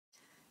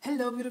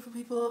Hello beautiful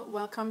people,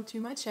 welcome to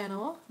my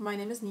channel. My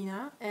name is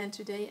Nina and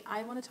today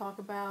I want to talk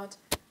about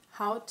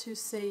how to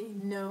say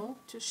no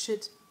to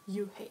shit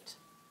you hate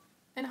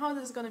and how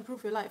this is going to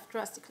improve your life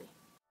drastically.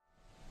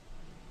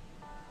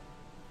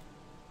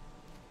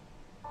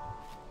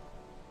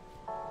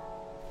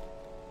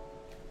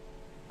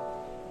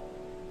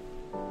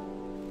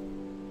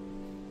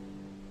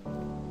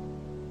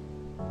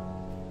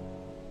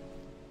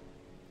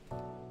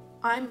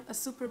 I'm a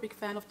super big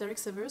fan of Derek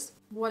Sivers.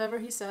 Whatever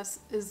he says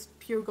is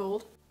pure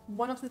gold.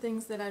 One of the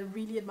things that I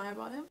really admire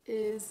about him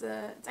is,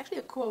 it's actually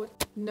a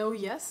quote, no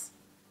yes,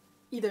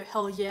 either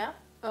hell yeah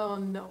or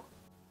no.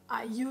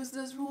 I use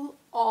this rule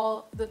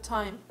all the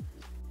time.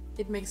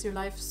 It makes your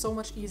life so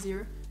much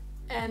easier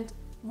and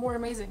more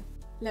amazing.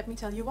 Let me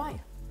tell you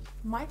why.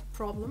 My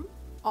problem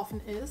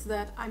often is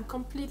that I'm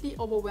completely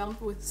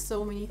overwhelmed with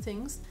so many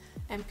things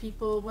and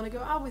people want to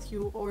go out with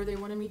you or they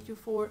want to meet you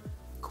for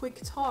a quick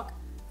talk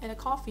and a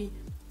coffee,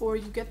 or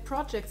you get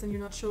projects and you're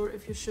not sure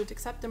if you should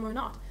accept them or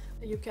not.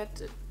 You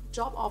get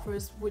job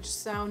offers which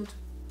sound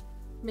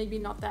maybe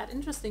not that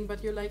interesting,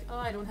 but you're like, oh,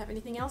 I don't have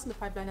anything else in the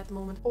pipeline at the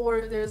moment.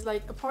 Or there's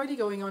like a party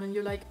going on and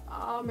you're like,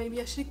 oh, maybe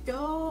I should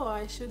go or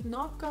I should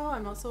not go,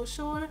 I'm not so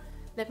sure.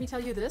 Let me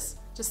tell you this,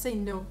 just say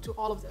no to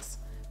all of this,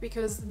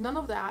 because none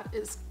of that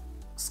is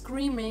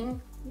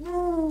screaming,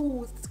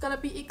 woo, it's gonna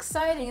be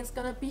exciting, it's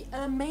gonna be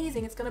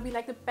amazing, it's gonna be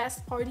like the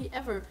best party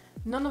ever.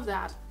 None of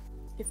that.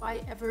 If I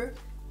ever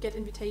get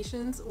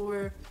invitations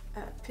or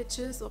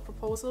pitches or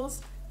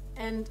proposals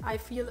and I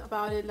feel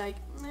about it like,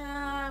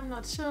 nah, I'm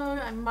not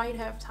sure, I might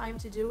have time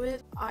to do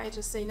it, I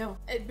just say no.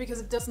 Because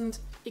it doesn't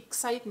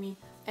excite me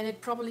and it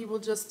probably will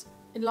just,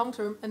 in long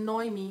term,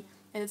 annoy me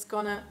and it's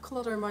gonna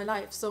clutter my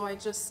life. So I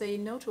just say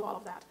no to all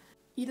of that.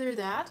 Either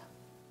that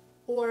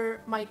or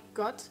my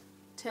gut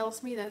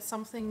tells me that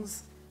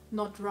something's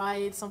not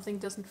right, something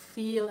doesn't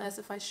feel as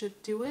if I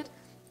should do it,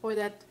 or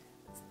that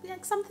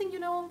like something, you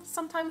know,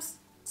 sometimes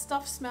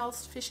stuff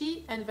smells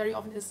fishy and very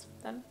often is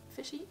then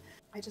fishy.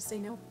 I just say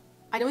no.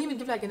 I don't even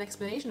give like an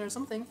explanation or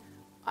something.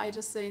 I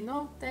just say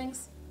no,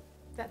 thanks.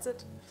 That's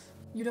it.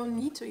 You don't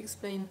need to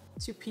explain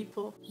to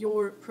people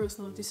your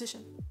personal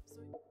decision.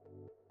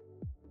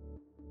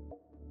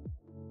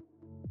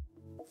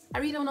 I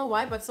really don't know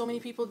why, but so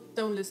many people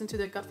don't listen to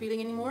their gut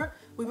feeling anymore.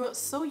 We were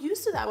so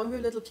used to that when we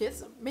were little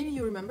kids. Maybe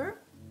you remember.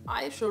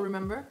 I sure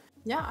remember.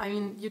 Yeah, I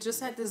mean, you just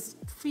had this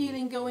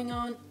feeling going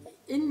on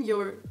in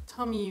your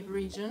tummy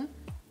region.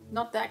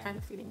 Not that kind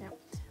of feeling now,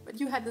 but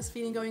you had this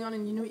feeling going on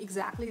and you knew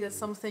exactly that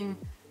something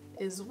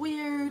is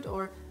weird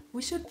or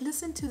we should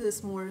listen to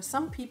this more.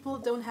 Some people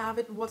don't have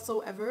it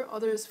whatsoever,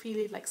 others feel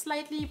it like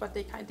slightly, but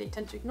they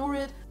tend to ignore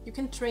it. You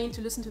can train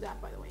to listen to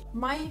that, by the way.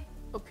 My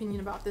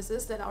opinion about this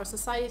is that our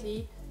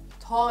society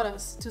taught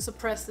us to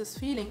suppress this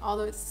feeling,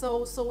 although it's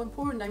so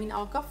important. I mean,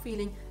 our gut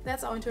feeling,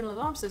 that's our internal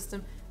alarm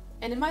system.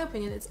 And in my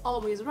opinion, it's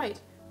always right.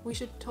 We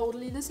should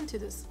totally listen to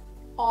this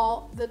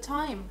all the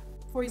time.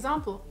 For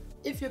example,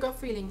 if your gut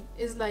feeling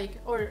is like,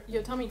 or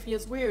your tummy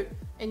feels weird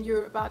and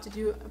you're about to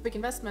do a big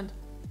investment,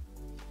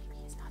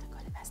 maybe it's not a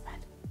good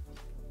investment.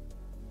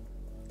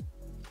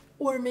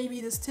 Or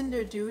maybe this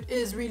Tinder dude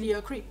is really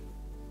a creep.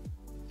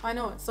 I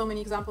know, so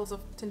many examples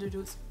of Tinder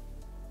dudes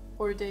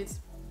or dates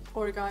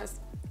or guys.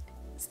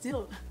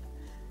 Still,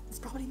 it's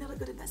probably not a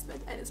good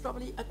investment and it's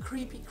probably a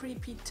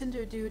creepy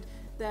Tinder dude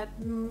that,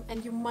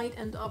 and you might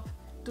end up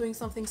doing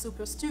something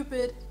super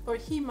stupid, or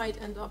he might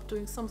end up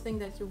doing something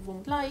that you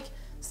won't like.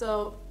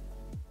 So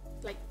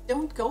like,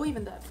 don't go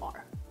even that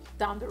far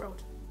down the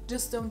road.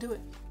 Just don't do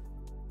it.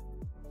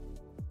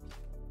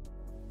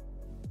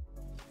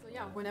 So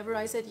yeah, whenever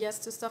I said yes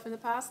to stuff in the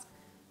past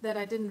that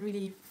I didn't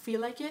really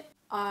feel like it,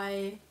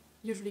 I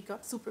usually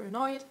got super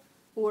annoyed,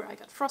 or I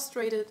got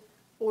frustrated,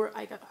 or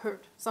I got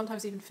hurt,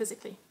 sometimes even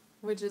physically,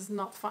 which is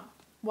not fun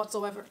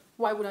whatsoever.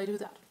 Why would I do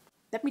that?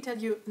 Let me tell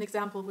you an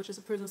example, which is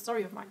a personal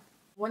story of mine.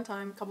 One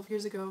time, a couple of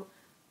years ago,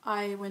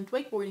 I went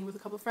wakeboarding with a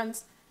couple of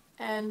friends,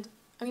 and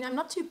I mean, I'm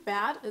not too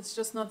bad, it's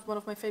just not one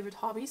of my favorite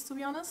hobbies, to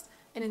be honest.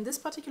 And in this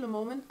particular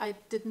moment, I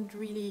didn't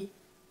really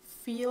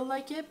feel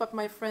like it, but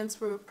my friends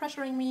were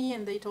pressuring me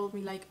and they told me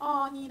like,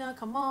 oh, Nina,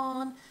 come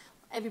on,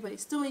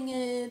 everybody's doing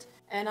it.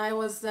 And I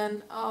was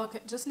then, oh,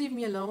 okay, just leave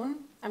me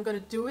alone. I'm gonna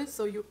do it,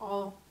 so you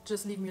all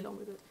just leave me alone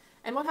with it.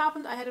 And what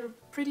happened, I had a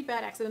pretty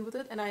bad accident with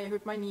it and I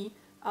hurt my knee.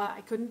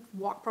 I couldn't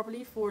walk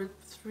properly for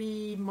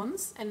 3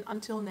 months, and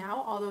until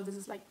now, although this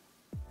is like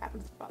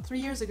happened about 3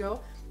 years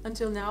ago,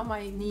 until now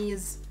my knee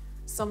is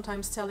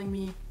sometimes telling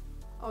me,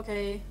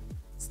 okay,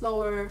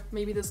 slower,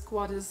 maybe the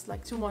squat is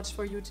like too much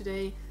for you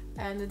today.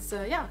 And it's,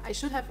 yeah, I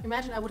should have,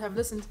 imagine I would have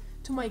listened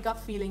to my gut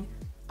feeling,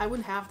 I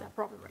wouldn't have that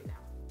problem right now.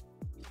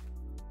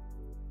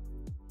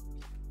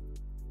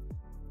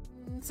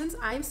 Since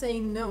I'm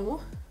saying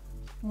no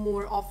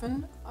more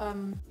often,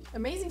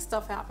 amazing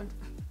stuff happened.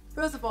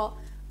 First of all,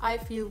 I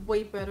feel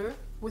way better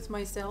with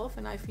myself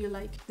and I feel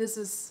like this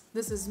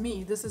is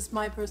me, this is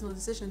my personal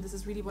decision, this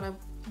is really what I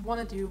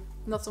want to do,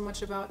 not so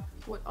much about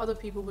what other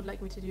people would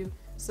like me to do.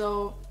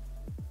 So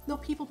no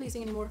people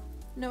pleasing anymore.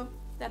 No,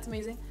 That's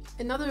amazing.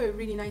 Another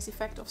really nice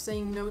effect of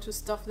saying no to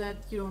stuff that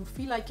you don't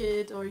feel like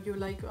it, or you're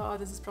like, oh,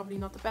 this is probably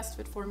not the best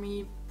fit for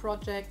me,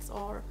 projects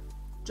or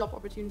job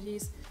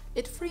opportunities,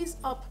 it frees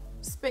up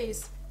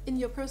space in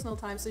your personal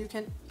time so you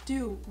can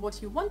do what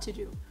you want to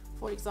do.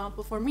 For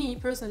example, for me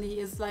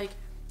personally, is like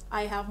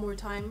I have more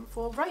time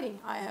for writing,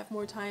 I have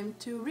more time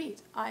to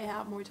read, I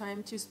have more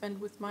time to spend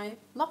with my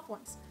loved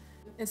ones.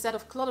 Instead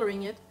of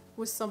cluttering it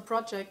with some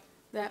project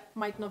that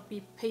might not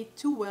be paid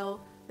too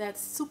well,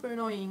 that's super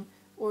annoying,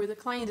 or the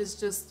client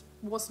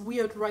was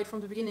weird right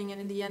from the beginning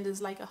and in the end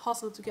is like a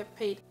hustle to get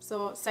paid.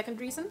 So second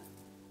reason,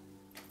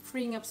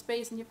 freeing up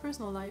space in your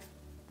personal life,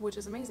 which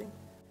is amazing.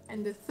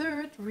 And the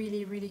third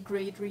really, really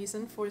great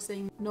reason for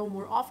saying no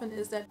more often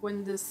is that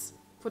when this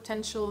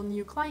potential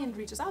new client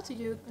reaches out to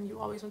you and you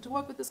always want to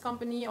work with this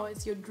company, or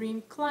it's your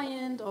dream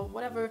client or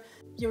whatever,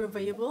 you're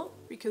available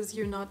because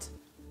you're not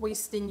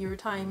wasting your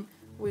time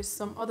with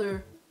some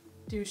other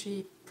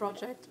douchey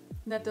project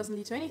that doesn't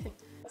lead to anything.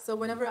 So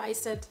whenever I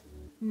said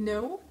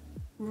no,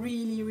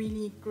 really,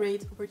 really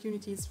great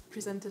opportunities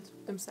presented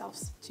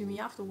themselves to me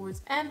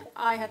afterwards, and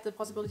I had the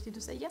possibility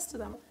to say yes to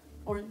them,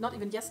 or not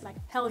even yes, like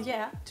hell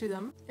yeah to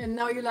them. And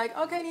now you're like,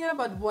 okay Nina,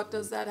 but what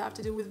does that have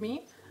to do with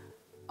me?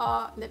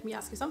 Let me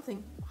ask you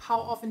something. How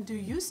often do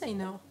you say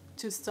no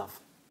to stuff?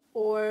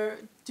 Or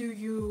do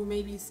you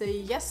maybe say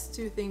yes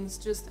to things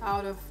just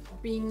out of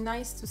being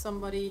nice to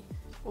somebody,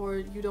 or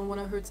you don't want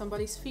to hurt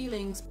somebody's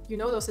feelings? You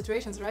know those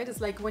situations, right?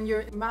 It's like when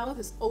your mouth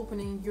is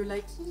opening, you're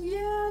like,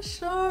 yeah,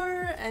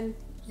 sure, and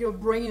your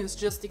brain is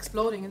just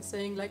exploding and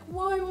saying like,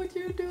 why would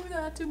you do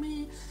that to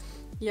me?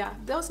 Yeah,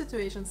 those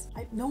situations,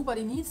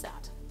 nobody needs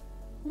that.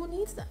 Who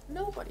needs that?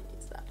 Nobody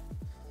needs that.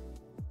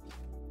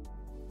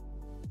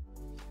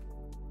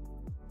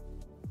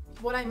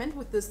 What I meant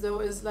with this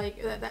though is like,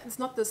 it's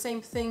not the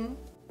same thing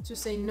to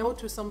say no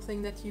to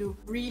something that you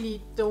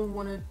really don't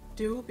want to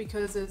do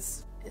because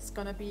it's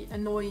gonna be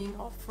annoying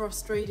or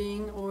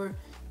frustrating, or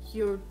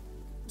you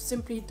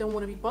simply don't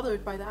want to be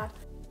bothered by that.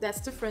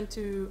 That's different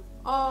to,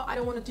 oh, I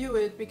don't want to do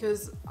it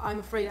because I'm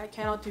afraid I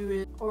cannot do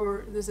it,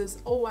 or this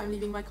is, oh, I'm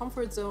leaving my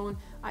comfort zone,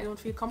 I don't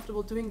feel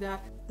comfortable doing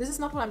that. This is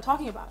not what I'm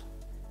talking about.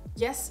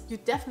 Yes, you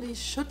definitely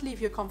should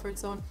leave your comfort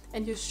zone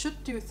and you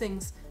should do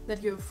things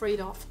that you're afraid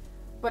of,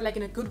 but like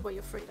in a good way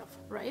afraid of,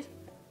 right?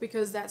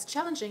 Because that's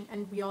challenging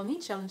and we all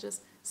need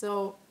challenges.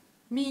 So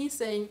me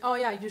saying, oh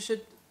yeah, you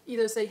should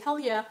either say hell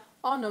yeah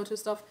or no to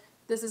stuff,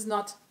 this is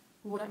not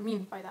what I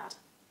mean by that.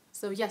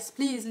 So yes,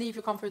 please leave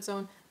your comfort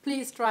zone,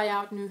 please try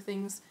out new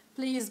things,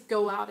 please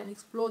go out and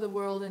explore the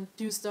world and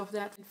do stuff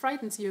that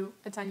frightens you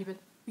a tiny bit,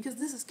 because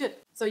this is good.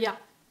 So yeah,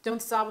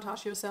 don't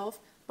sabotage yourself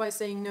by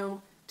saying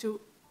no to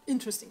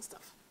interesting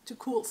stuff, to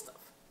cool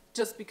stuff,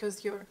 just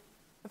because you're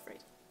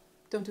afraid.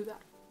 Don't do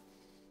that.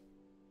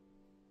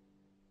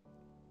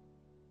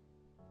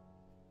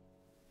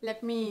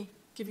 Let me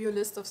give you a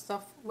list of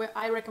stuff where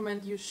I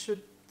recommend you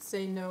should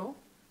say no.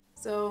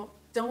 So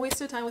don't waste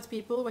your time with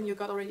people when your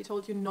gut already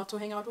told you not to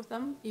hang out with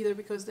them, either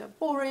because they're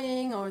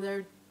boring or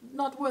they're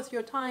not worth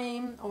your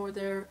time, or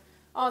there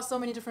are so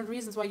many different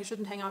reasons why you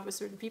shouldn't hang out with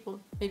certain people.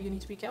 Maybe you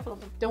need to be careful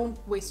of them. Don't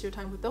waste your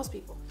time with those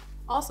people.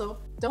 Also,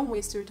 don't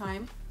waste your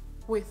time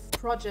with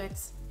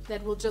projects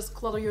that will just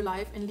clutter your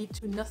life and lead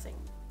to nothing.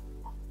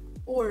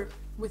 Or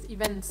with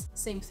events,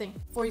 same thing.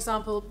 For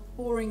example,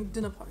 boring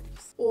dinner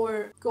parties,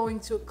 or going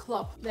to a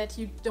club that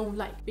you don't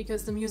like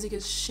because the music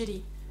is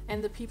shitty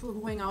and the people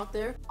who hang out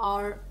there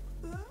are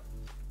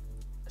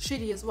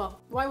shitty as well.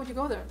 Why would you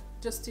go there?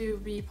 Just to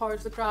be part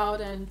of the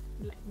crowd and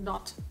like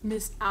not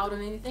miss out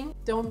on anything?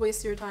 Don't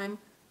waste your time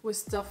with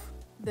stuff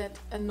that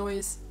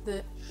annoys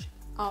the shit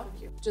out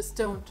of you. Just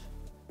don't.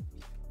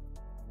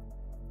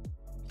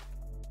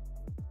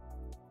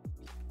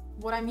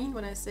 What I mean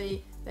when I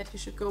say that you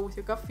should go with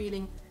your gut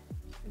feeling,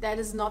 that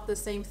is not the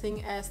same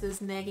thing as this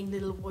nagging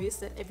little voice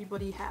that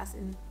everybody has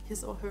in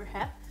his or her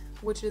head,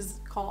 which is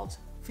called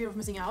fear of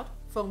missing out,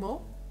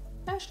 FOMO.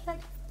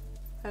 Hashtag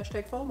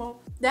FOMO.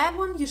 That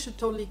one you should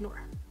totally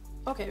ignore.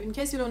 Okay, in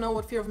case you don't know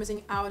what fear of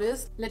missing out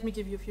is, let me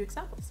give you a few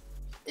examples.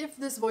 If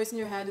this voice in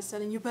your head is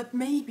telling you, but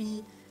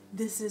maybe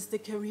this is the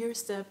career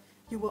step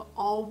you were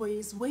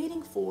always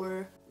waiting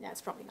for, yeah,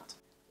 it's probably not.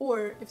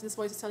 Or if this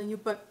voice is telling you,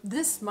 but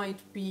this might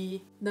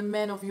be the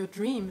man of your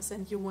dreams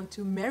and you want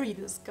to marry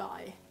this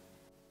guy,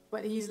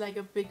 but he's like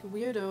a big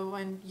weirdo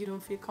and you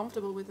don't feel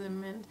comfortable with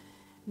him, and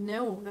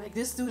no, like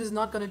this dude is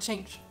not gonna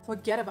change.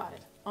 Forget about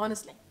it,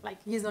 honestly.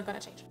 Like, he's not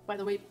gonna change. By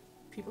the way,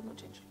 people don't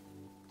change.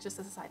 Just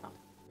as a side note.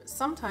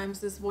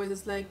 Sometimes this voice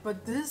is like,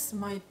 but this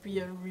might be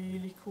a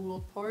really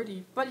cool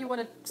party, but you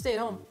want to stay at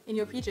home in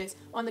your PJs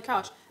on the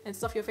couch and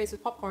stuff your face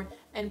with popcorn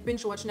and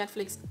binge watch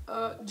Netflix,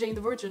 Jane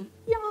the Virgin.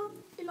 Yeah,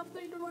 I love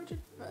Jane the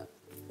Virgin.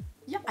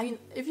 Yeah, I mean,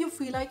 if you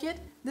feel like it,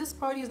 this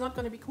party is not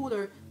going to be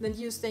cooler than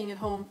you staying at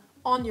home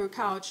on your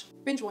couch,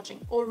 binge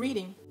watching or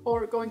reading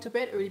or going to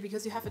bed early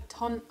because you have a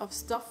ton of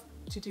stuff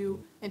to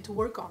do and to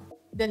work on.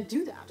 Then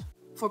do that,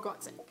 for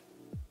God's sake.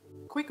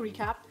 Quick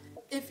recap.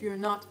 If you're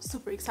not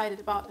super excited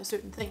about a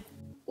certain thing,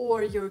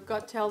 or your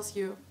gut tells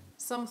you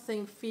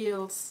something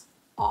feels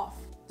off,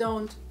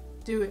 don't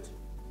do it.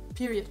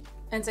 period,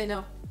 and say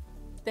no,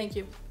 thank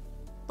you,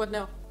 but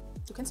no.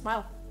 You can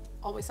smile,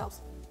 always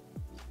helps.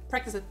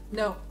 Practice it.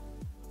 No,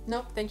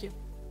 no, thank you,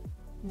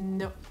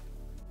 no,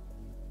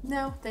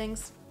 no,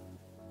 thanks.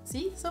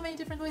 See, so many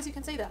different ways you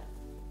can say that.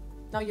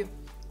 Now you.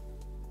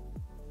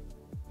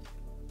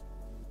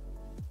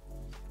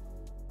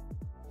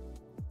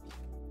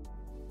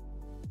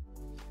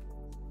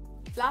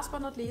 Last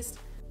but not least,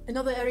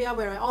 another area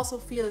where I also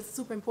feel it's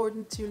super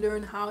important to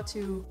learn how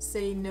to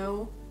say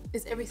no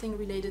is everything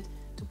related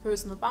to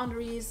personal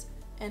boundaries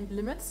and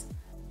limits.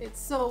 It's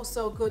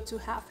so good to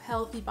have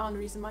healthy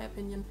boundaries, in my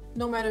opinion.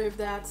 No matter if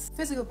that's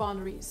physical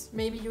boundaries,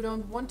 maybe you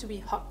don't want to be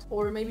hugged,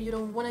 or maybe you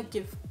don't want to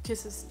give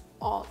kisses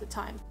all the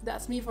time.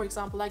 That's me, for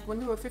example. Like when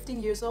we were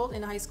 15 years old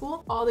in high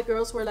school, all the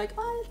girls were like,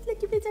 oh, like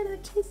give each other a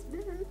kiss.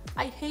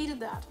 I hated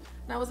that.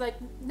 And I was like,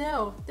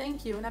 no,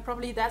 thank you. And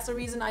that's the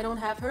reason I don't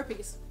have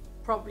herpes.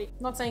 Probably.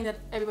 Not saying that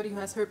everybody who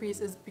has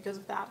herpes is because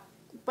of that,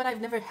 but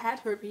I've never had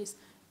herpes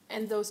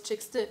and those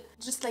chicks did.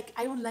 Just like,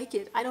 I don't like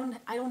it. I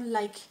don't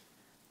like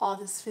all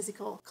this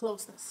physical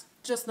closeness.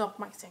 Just not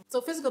my thing.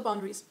 So physical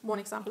boundaries, one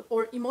example,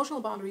 or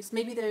emotional boundaries.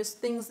 Maybe there's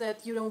things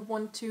that you don't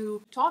want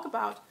to talk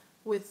about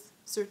with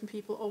certain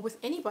people or with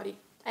anybody,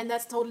 and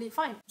that's totally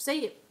fine. Say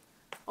it.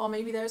 Or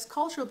maybe there's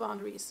cultural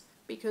boundaries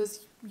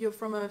because you're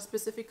from a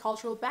specific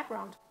cultural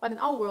background. But in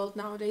our world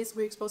nowadays,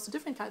 we're exposed to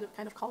different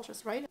kind of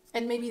cultures, right?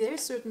 And maybe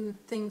there's certain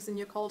things in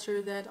your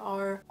culture that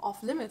are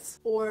off limits,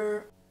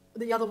 or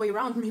the other way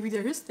around, maybe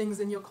there is things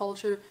in your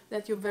culture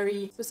that you're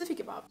very specific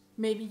about.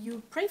 Maybe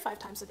you pray 5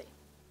 times a day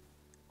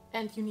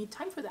and you need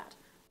time for that.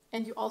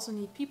 And you also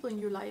need people in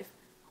your life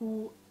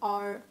who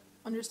are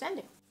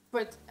understanding.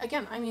 But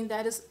again, I mean,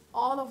 that is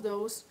all of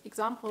those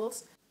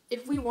examples.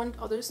 If we want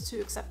others to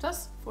accept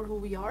us for who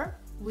we are,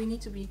 we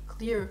need to be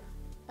clear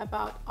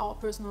about our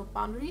personal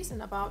boundaries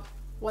and about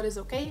what is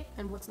okay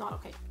and what's not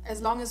okay.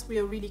 As long as we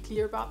are really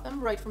clear about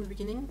them right from the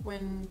beginning,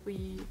 when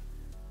we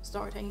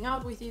start hanging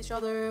out with each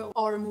other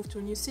or move to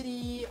a new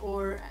city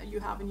or you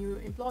have a new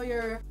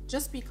employer,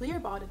 just be clear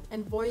about it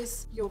and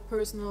voice your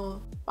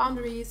personal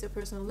boundaries, your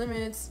personal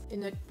limits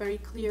in a very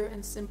clear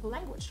and simple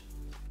language.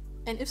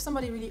 And if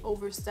somebody really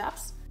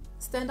oversteps,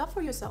 stand up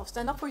for yourself,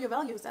 stand up for your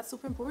values. That's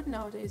super important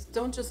nowadays.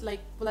 Don't just like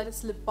let it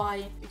slip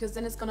by, because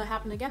then it's gonna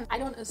happen again. I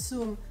don't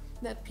assume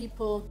that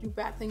people do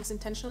bad things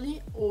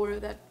intentionally or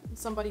that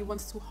somebody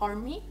wants to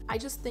harm me. I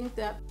just think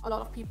that a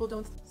lot of people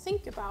don't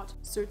think about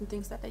certain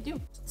things that they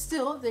do.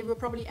 Still, they were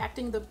probably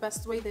acting the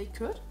best way they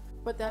could,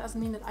 but that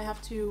doesn't mean that I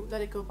have to let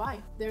it go by.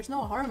 There's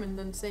no harm in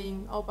them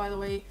saying, oh, by the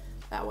way,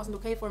 that wasn't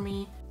okay for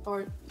me,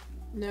 or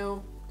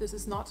no, this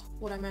is not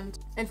what I meant.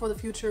 And for the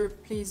future,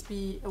 please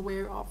be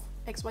aware of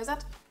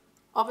XYZ.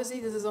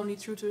 Obviously, this is only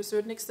true to a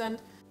certain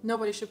extent.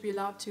 Nobody should be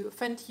allowed to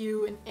offend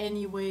you in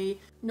any way.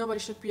 Nobody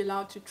should be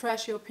allowed to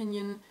trash your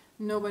opinion.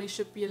 Nobody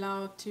should be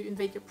allowed to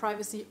invade your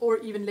privacy or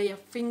even lay a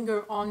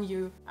finger on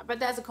you. But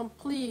that's a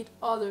complete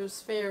other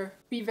sphere.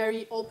 Be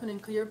very open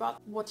and clear about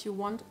what you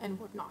want and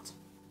what not.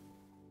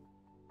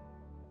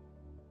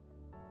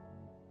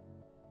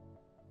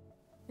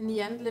 In the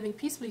end, living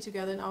peacefully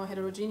together in our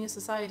heterogeneous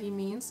society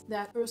means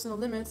that personal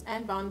limits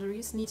and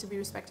boundaries need to be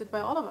respected by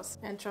all of us.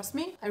 And trust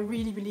me, I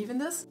really believe in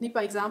this. Lead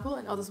by example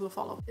and others will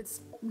follow. It's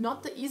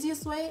not the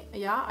easiest way.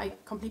 Yeah, I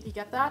completely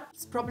get that.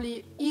 It's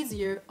probably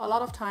easier a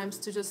lot of times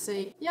to just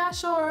say, yeah,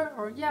 sure,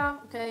 or yeah,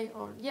 okay,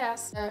 or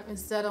yes,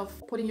 instead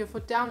of putting your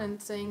foot down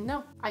and saying,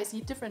 no, I see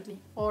it differently,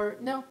 or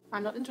no,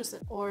 I'm not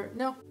interested, or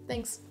no,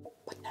 thanks,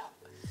 but no.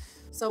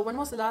 So when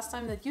was the last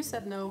time that you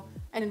said no,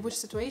 and in which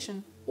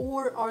situation?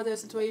 Or are there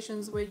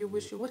situations where you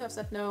wish you would have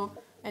said no,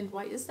 and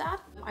why is that?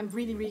 I'm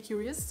really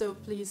curious, so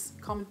please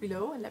comment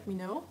below and let me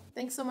know.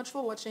 Thanks so much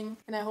for watching,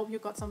 and I hope you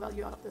got some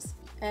value out of this.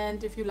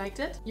 And if you liked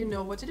it, you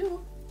know what to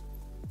do.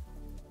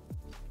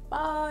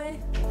 Bye!